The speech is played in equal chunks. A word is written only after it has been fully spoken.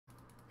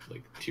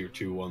like tier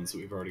 2 ones that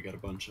we've already got a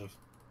bunch of.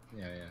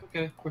 Yeah, yeah.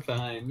 Okay, we're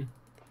fine.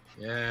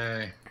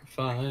 Yay. We're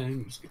fine.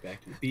 We'll just get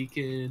back to the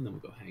beacon, then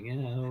we'll go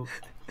hang out,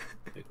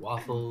 make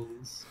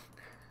waffles.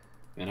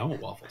 Man, I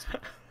want waffles.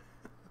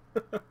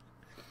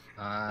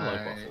 I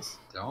like waffles.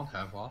 Don't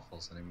have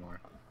waffles anymore.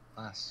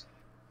 Last.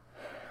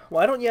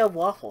 Why don't you have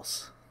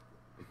waffles?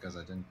 Because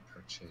I didn't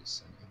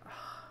purchase any.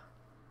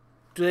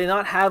 Do they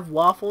not have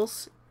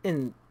waffles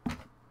in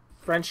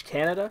French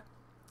Canada?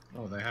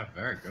 Oh, they have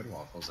very good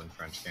waffles in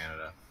French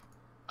Canada.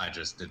 I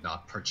just did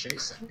not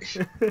purchase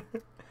any.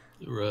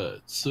 Right,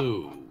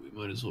 so we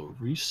might as well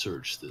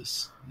research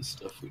this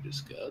stuff we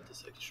just got.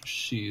 This extra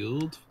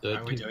shield.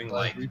 Are we doing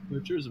like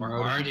researchers? We're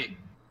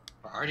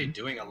already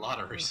doing a lot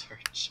of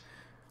research.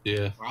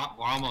 Yeah. We're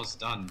almost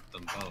done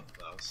them both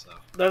though. So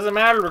Doesn't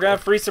matter. We're gonna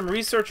free some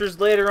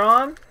researchers later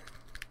on.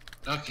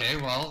 okay,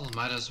 well,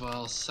 might as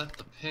well set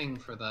the ping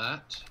for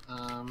that.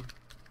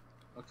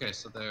 Okay,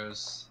 so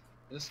there's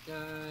this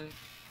guy.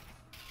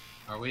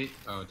 Are we?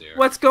 Oh dear.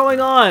 What's going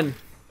on?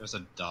 There's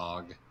a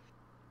dog.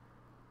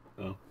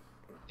 Oh.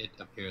 It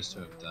appears to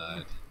have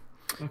died.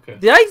 Okay.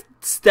 Did I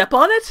step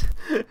on it?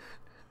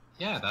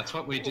 Yeah, that's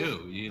what we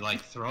do. You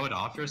like throw it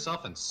off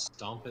yourself and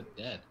stomp it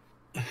dead.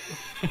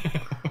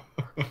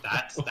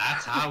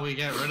 That's how we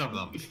get rid of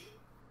them.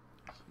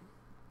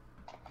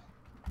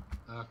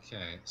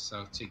 Okay,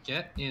 so to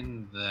get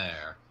in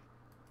there,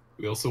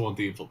 We also want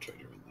the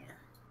infiltrator in there.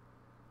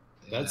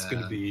 That's yeah,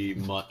 gonna be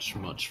much,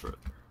 much further.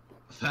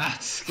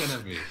 That's gonna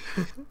be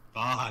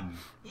fun.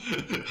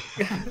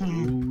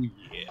 Oh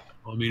yeah.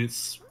 I mean,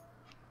 there's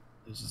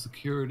a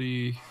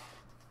security.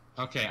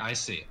 Okay, I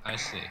see.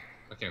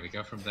 Okay, we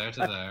go from there to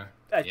there.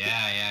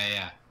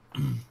 Yeah.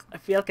 I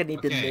feel like I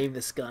need to Okay. name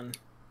this gun.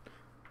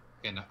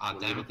 Okay, no,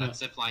 damn it, that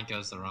zip line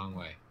goes the wrong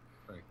way.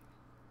 Frick.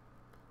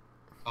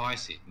 Oh, I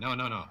see. No.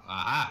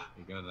 Aha!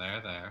 You go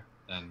there.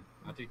 Then,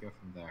 how do you go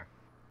from there?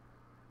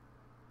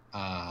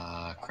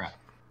 Crap.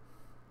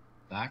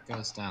 That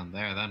goes down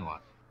there, then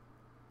what?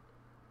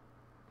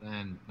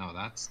 Then, no,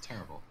 that's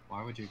terrible.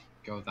 Why would you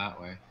go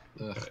that way?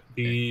 Ugh.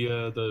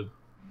 The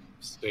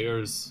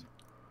stairs.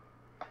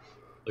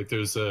 Like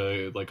there's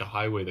a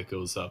highway that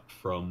goes up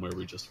from where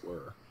we just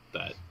were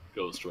that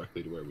goes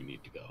directly to where we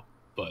need to go,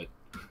 but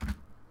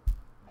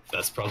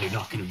that's probably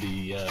not going to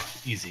be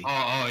easy.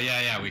 Oh,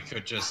 yeah, we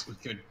could,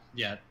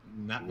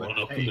 not, Run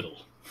up the hey, middle.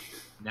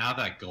 now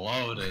that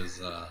Glowed is,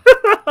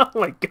 Oh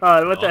my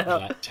god, what the Not hell?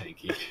 that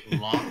tanky.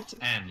 locked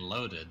and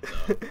loaded,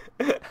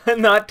 though.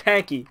 Not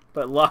tanky,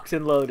 but locked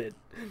and loaded.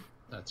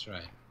 That's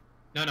right.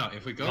 No,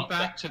 if we go Not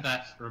back to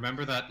that,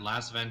 remember that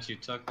last vent you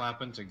took,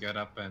 Lappin, to get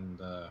up and,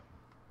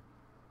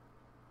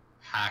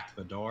 hack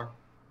the door?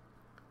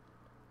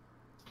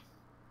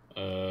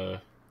 The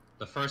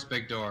first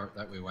big door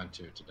that we went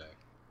to today.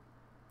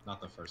 Not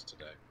the first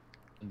today.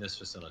 In this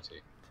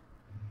facility.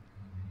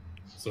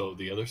 So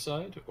the other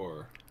side,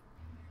 or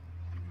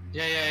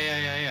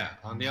Yeah.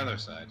 On the other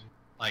side.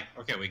 Like,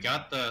 okay, we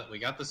got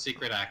the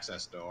secret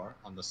access door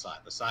on the side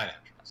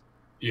entrance.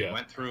 yeah, We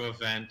went through a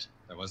vent,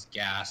 there was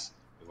gas.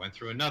 We went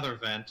through another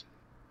vent,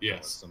 there was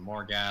yes, some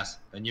more gas.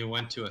 Then you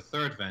went to a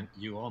third vent,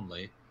 you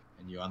only,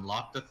 and you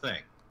unlocked the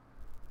thing.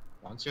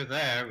 Once you're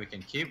there, we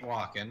can keep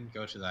walking,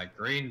 go to that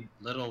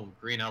little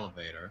green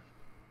elevator.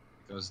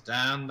 It goes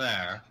down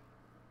there.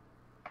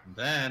 And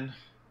then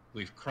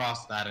we've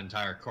crossed that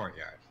entire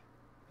courtyard.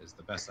 Is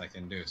the best I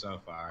can do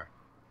so far.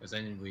 Because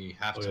then we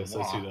have oh to yes,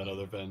 walk. I see that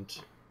other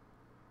vent,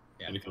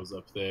 Yeah. and it goes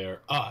up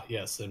there. Ah,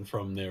 yes, and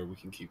from there we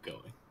can keep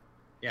going.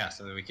 Yeah,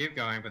 so we keep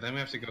going, but then we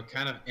have to go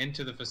kind of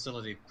into the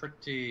facility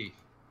pretty...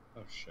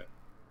 Oh, shit.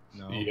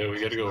 No. Yeah,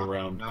 we got to go No,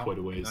 around no, quite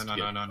a ways. No.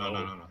 to get-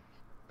 No.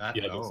 That,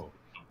 Yeah, it no. doesn't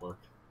work.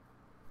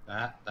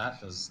 That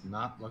does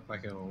not look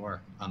like it will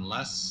work.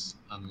 Unless...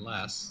 How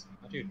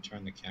do you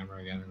turn the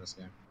camera again in this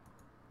game?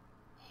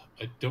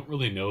 I don't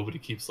really know, but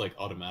it keeps like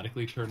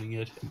automatically turning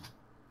it.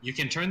 You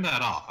can turn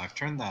that off. I've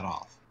turned that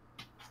off.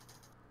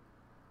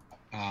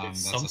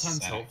 It's that's a sometimes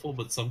setting. helpful,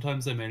 but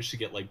sometimes I manage to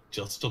get like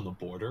just on the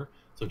border,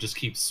 so it just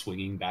keeps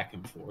swinging back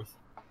and forth.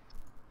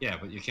 Yeah,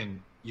 but you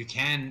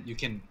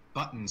can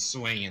button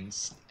swing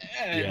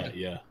instead.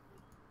 Yeah.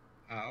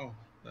 Ow,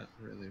 that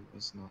really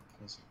was not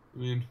pleasant. I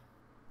mean,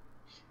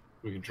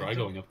 we can try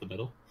going up the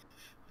middle.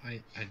 I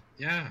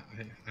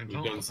We've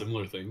don't. done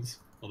similar things.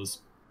 I'll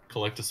just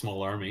collect a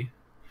small army,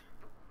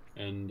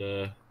 and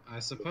I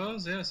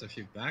suppose yes. If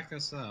you back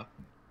us up.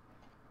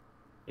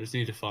 I just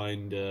need to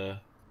find a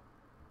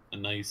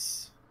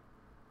nice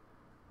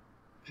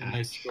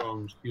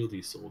strong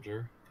shieldy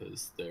soldier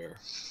because they're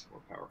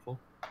more powerful.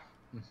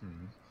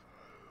 Mm-hmm.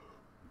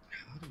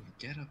 How do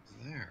we get up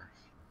there?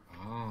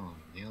 Oh,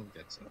 Neil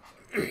gets up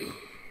there.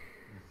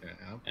 Okay,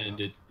 up. And up.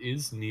 it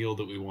is Neil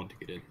that we want to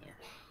get in there.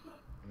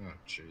 Oh,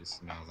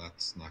 jeez. No,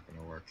 that's not going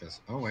to work.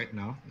 Oh, wait,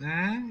 no.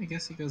 Nah, I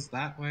guess he goes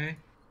that way.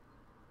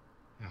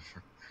 Oh,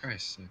 for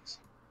Christ's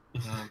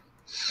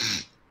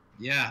sakes.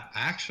 Yeah,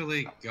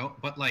 actually,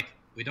 but, like,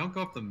 we don't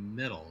go up the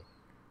middle,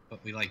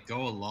 but we, like,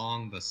 go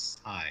along the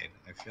side.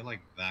 I feel like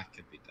that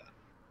could be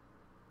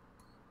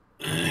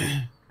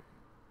done.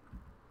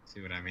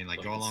 See what I mean? Like,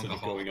 Like, go along instead the of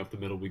hall. going up the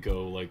middle, we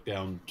go like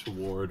down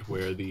toward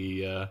where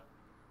the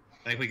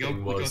Like we go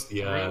thing was. through.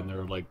 Yeah, and there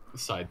are like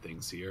side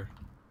things here.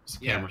 There's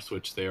a Yeah. camera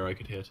switch there I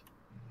could hit.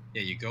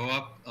 Yeah, you go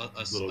up a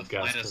Little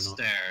gas flight of turn on.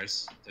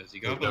 stairs. You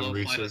go We've up a done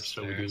little flight of research,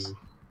 so we stairs. do.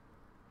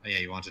 Oh yeah,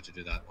 you wanted to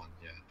do that one.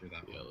 Yeah, do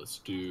that Yeah, one. let's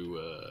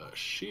do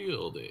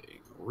shielding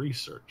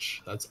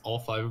research. That's all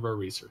 5 of our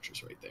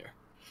researchers right there.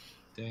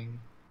 Ding.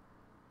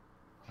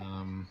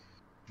 All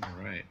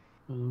right.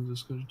 I'm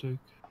just gonna take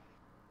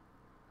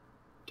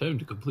time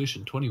to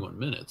completion 21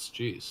 minutes.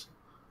 Jeez,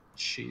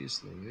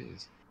 Jeez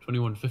Louise.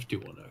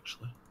 21:51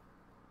 actually.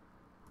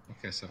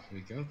 Okay, so if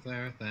we go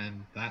there,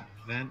 then that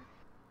vent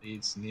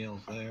leads Neil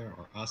there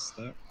or us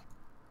there.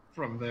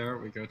 From there,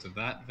 we go to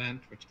that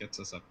vent, which gets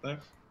us up there.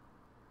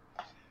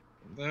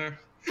 From there,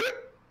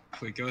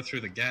 if we go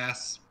through the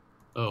gas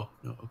Oh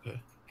no, okay.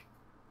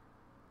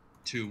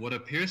 to what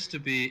appears to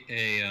be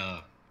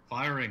a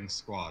firing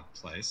squad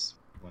place,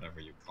 whatever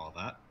you call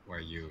that, where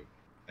you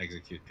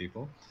execute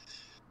people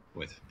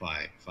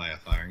via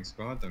firing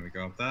squad. Then we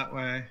go up that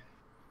way.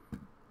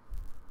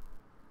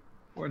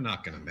 We're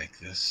not gonna make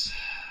this.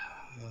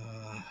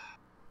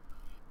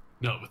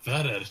 No, with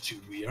that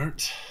attitude, we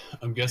aren't.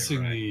 I'm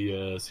guessing right.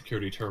 the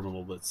security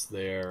terminal that's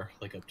there,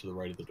 like up to the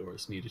right of the door,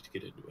 is needed to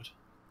get into it.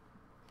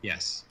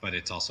 Yes, but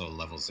it's also a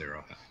level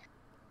 0 hack.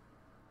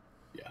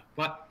 Yeah.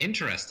 But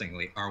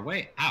interestingly, our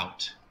way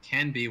out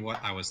can be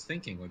what I was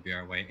thinking would be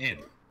our way in.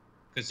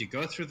 Because you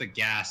go through the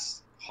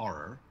gas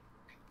horror,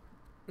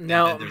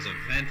 Now, and then there's a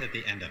vent at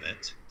the end of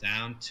it,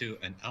 down to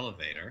an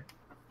elevator,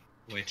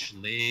 which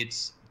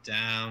leads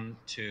down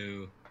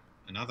to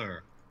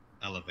another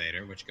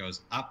elevator, which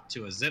goes up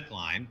to a zip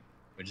line,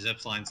 which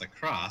zip lines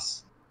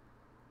across.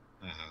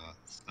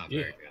 It's not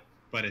very good,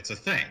 but it's a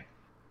thing.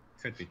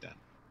 Could be done.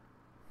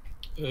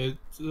 It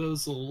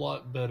was a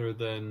lot better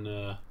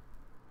than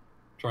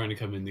trying to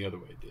come in the other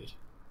way did.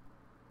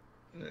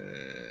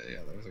 Yeah,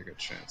 there's a good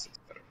chance it's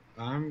better.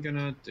 I'm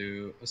gonna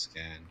do a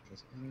scan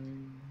because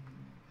I'm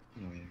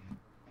annoying.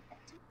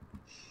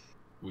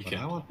 We But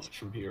can't I do want- much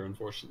from here,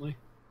 unfortunately.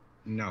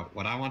 No,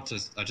 what I want to,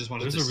 I just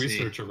wanted There's to a see.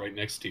 researcher right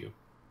next to you.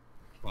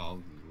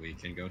 Well, we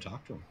can go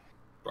talk to him.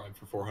 Bribe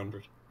for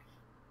 400.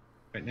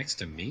 Right next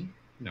to me?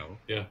 No.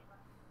 Yeah.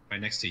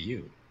 Right next to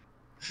you.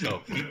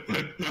 No,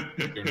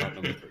 you're not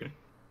number 3.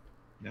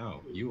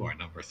 No, you are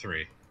number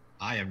 3.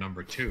 I am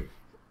number 2.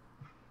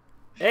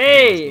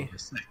 hey, Number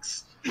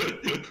 6.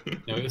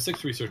 Now we have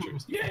 6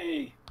 researchers.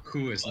 Yay!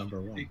 Who is number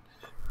 1?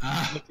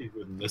 Lucky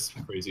with this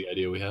crazy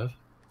idea we have.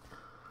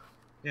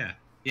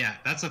 Yeah,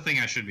 that's the thing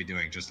I should be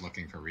doing, just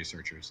looking for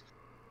researchers.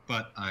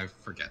 But I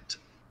forget.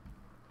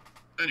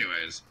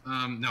 Anyways,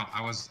 no,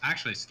 I was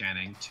actually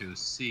scanning to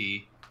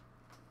see,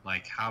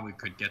 like, how we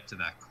could get to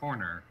that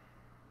corner.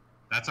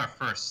 That's our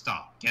first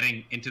stop,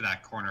 getting into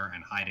that corner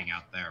and hiding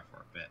out there for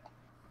a bit.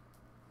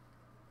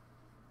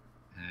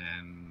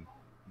 And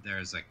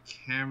there's a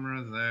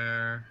camera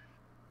there.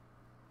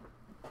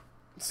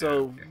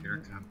 so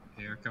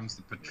Here comes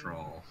the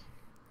patrol.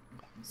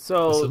 Is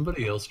so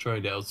somebody else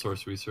trying to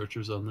outsource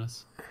researchers on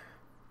this?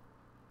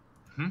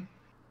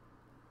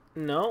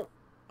 no,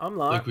 I'm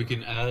not. Like, we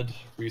can add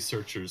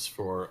researchers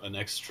for an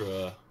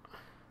extra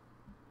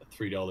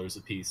 $3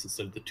 a piece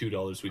instead of the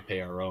 $2 we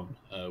pay our own.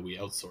 We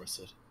outsource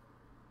it.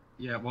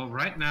 Yeah, well,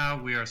 right now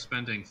we are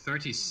spending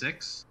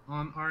 36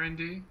 on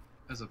R&D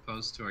as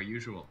opposed to our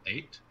usual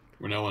 8.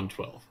 We're now on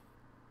 12.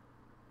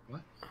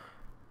 What?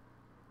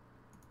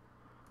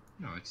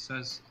 No, it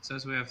says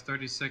we have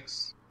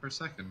 36 per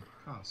second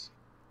cost.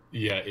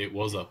 Yeah, it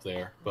was up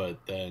there,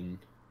 but then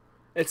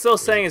It's still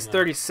saying it's No.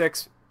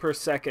 36 per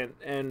second,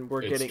 and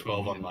we're it's getting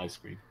 12 on my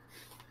screen.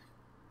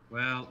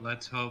 Well,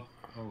 let's hope.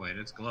 Oh wait,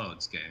 it's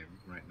Glode's game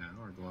right now,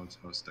 or Glode's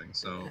hosting,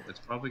 so it's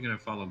probably gonna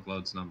follow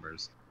Glode's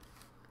numbers.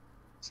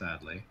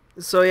 Sadly.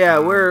 So yeah,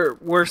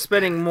 we're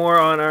spending more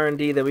on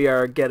R&D than we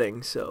are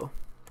getting. So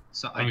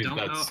So I mean, don't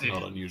know that's if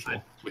not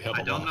unusual. We have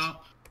I a don't lot.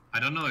 know. I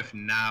don't know if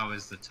now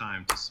is the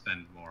time to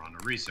spend more on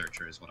a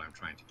researcher. Is what I'm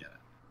trying to get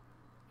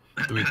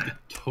at. I mean, the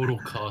total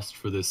cost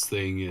for this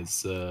thing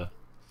is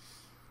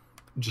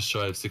just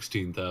shy of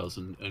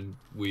 16,000, and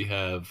we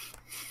have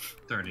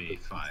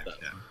 35.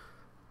 Yeah.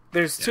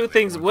 there's Yeah, two we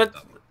things. want What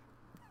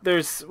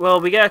to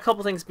double. we got a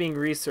couple things being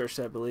researched,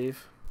 I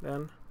believe.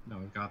 Then No,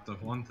 we've got the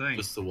one thing.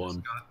 just the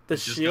one. The We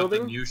just got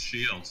shielding? the new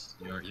shields.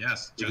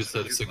 Yes. We just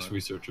had for 6 you,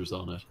 researchers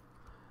on it.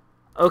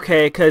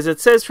 okay, because it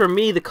says for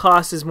me the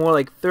cost is more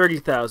like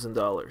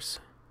 $30,000.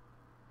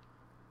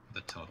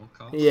 The total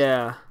cost.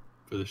 Yeah,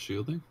 For the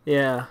shielding?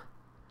 yeah.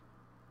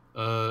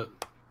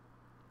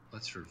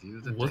 Let's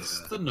review the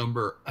What's data. the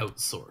number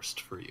outsourced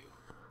for you?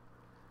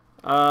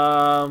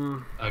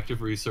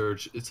 Active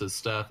research, it says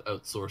staff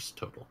outsourced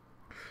total.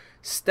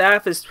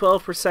 Staff is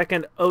 12 per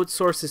second,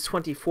 outsource is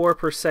 24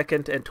 per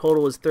second, and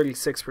total is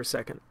 36 per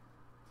second.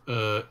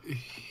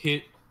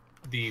 Hit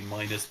the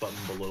minus button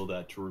below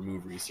that to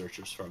remove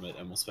researchers from it,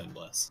 and we'll spend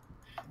less.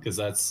 Because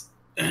that's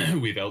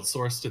we've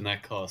outsourced, and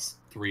that costs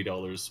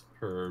 $3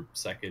 per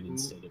second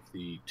instead of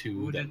the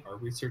 2 who that did- our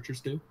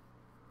researchers do.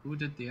 Who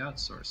did the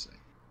outsourcing?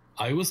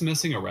 I was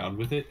messing around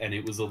with it, and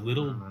it was a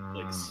little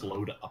like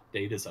slow to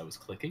update as I was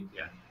clicking.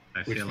 Yeah,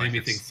 I which feel made like me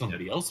it's- think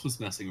somebody else was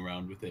messing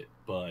around with it,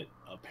 but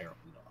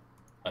apparently not.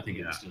 I think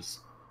it was just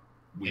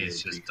weird. It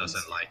just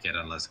doesn't like it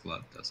unless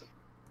Glove does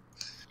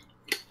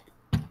it,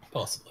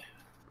 Possibly.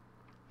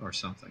 or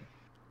something.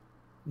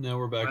 Now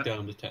we're back What?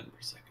 down to 10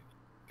 per second.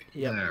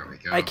 Yep. There we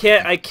go. I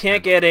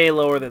can't get a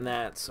lower than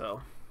that,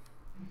 so.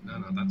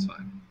 No, that's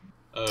fine.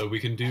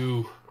 We can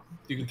do.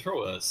 You can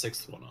throw a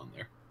 6th one on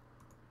there.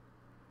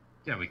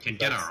 Yeah, we can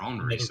get That's our own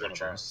another one of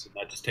researchers. ours, and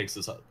that just takes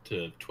us up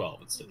to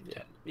 12 instead of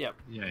 10. Yep.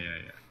 Yeah.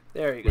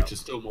 There you go. Which is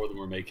still more than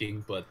we're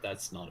making, but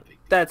that's not a big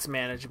deal. That's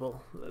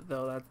manageable,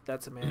 though.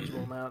 That's a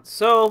manageable amount.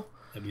 So.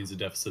 That means a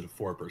deficit of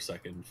 4 per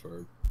second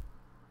for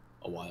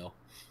a while.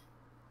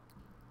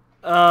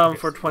 For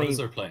So 20 what is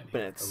our plan?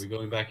 minutes. Are we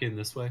going back in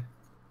this way?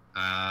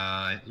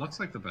 It looks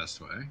like the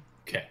best way.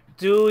 Okay.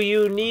 Do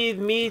you need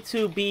me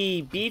to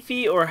be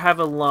beefy or have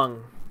a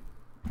lung?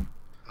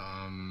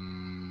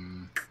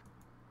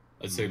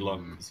 I'd say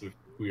lung, because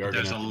we are.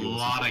 There's a gonna have to deal with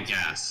lot some of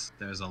gas.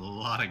 There's a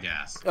lot of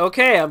gas.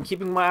 Okay, I'm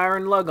keeping my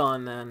iron lug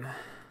on then.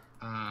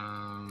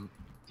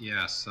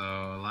 Yeah.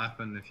 So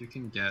Lapin, if you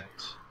can get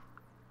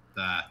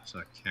that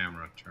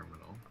camera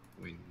terminal,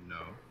 we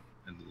know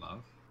and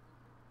love.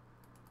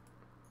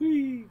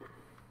 Whee!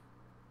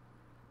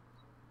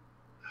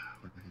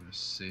 We're gonna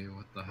see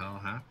what the hell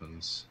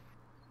happens.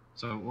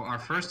 So our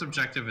first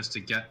objective is to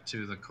get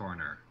to the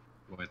corner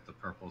with the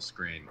purple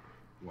screen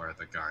where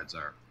the guards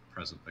are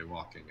presently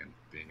walking and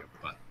being a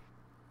butt.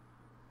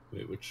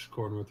 Wait, which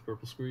corner with the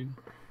purple screen?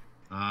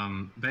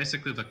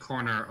 Basically the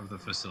corner of the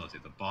facility,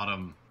 the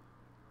bottom.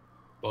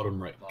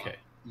 Bottom right. Okay.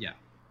 Yeah,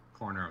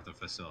 corner of the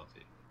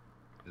facility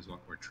is what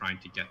we're trying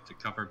to get to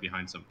cover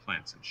behind some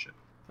plants and shit.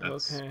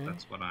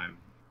 That's what I'm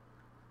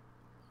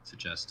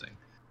suggesting.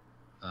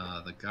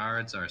 The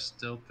guards are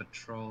still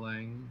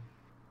patrolling.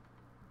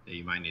 Yeah,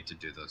 you might need to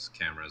do those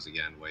cameras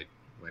again,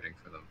 waiting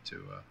for them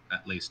to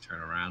at least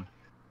turn around.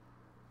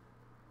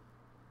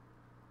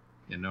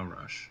 Yeah, no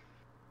rush.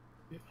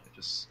 Yeah.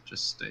 Just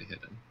stay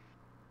hidden.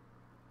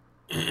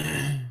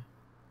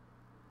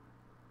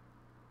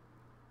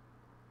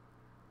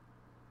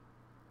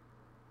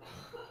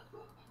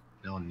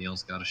 No,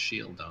 Neil's got a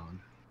shield on.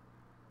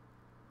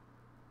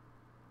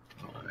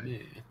 Oh, Alright.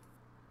 man.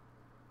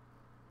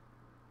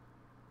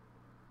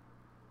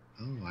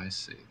 Oh, I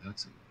see.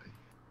 That's annoying.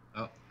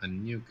 Oh, a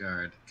new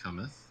guard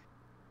cometh.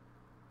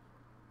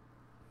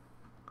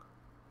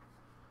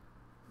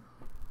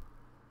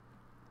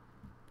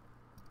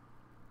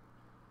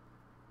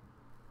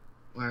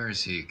 Where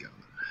is he going?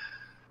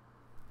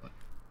 What?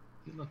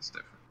 He looks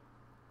different.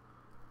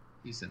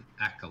 He's an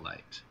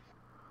acolyte.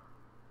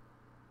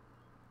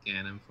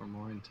 Scan him for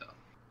more intel.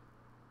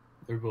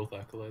 They're both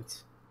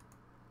acolytes.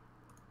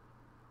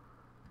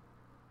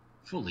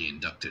 Fully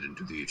inducted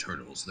into the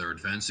Eternals, their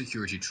advanced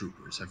security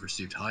troopers have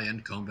received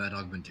high-end combat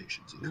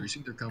augmentations,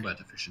 increasing their combat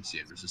efficiency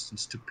and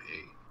resistance to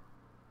pain.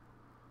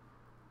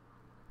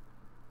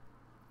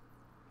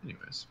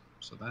 Anyways,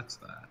 so that's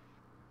that.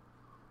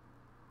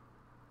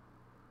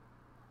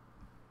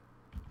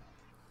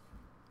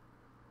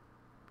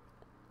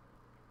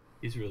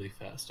 He's really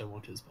fast. I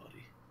want his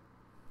body.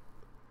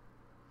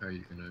 Are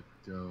you gonna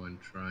go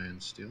and try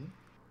and steal it?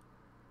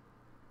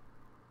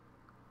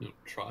 No,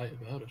 try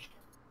about it.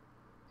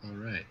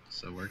 Alright,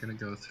 so we're gonna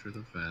go through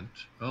the vent.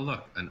 Oh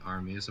look, an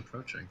army is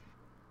approaching.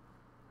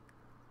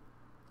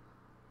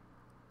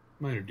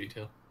 Minor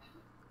detail.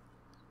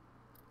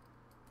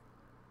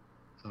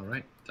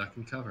 Alright, duck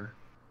and cover.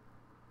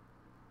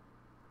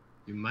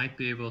 You might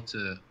be able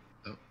to...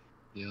 Oh,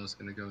 Neil's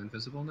gonna go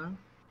invisible now?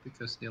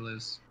 Because Neil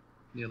is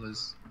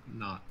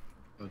not.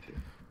 Oh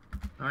dear.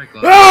 Alright,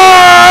 Glove.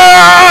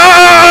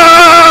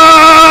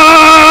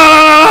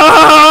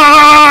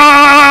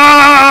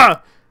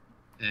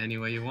 Any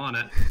way you want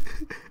it.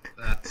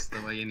 That's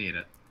the way you need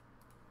it.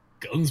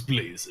 Guns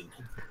blazing.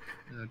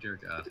 Oh dear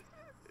God.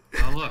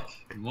 Oh look,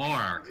 more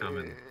are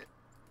coming.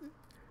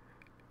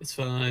 It's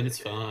fine. It's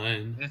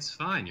fine. It's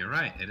fine, you're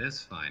right, it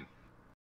is fine.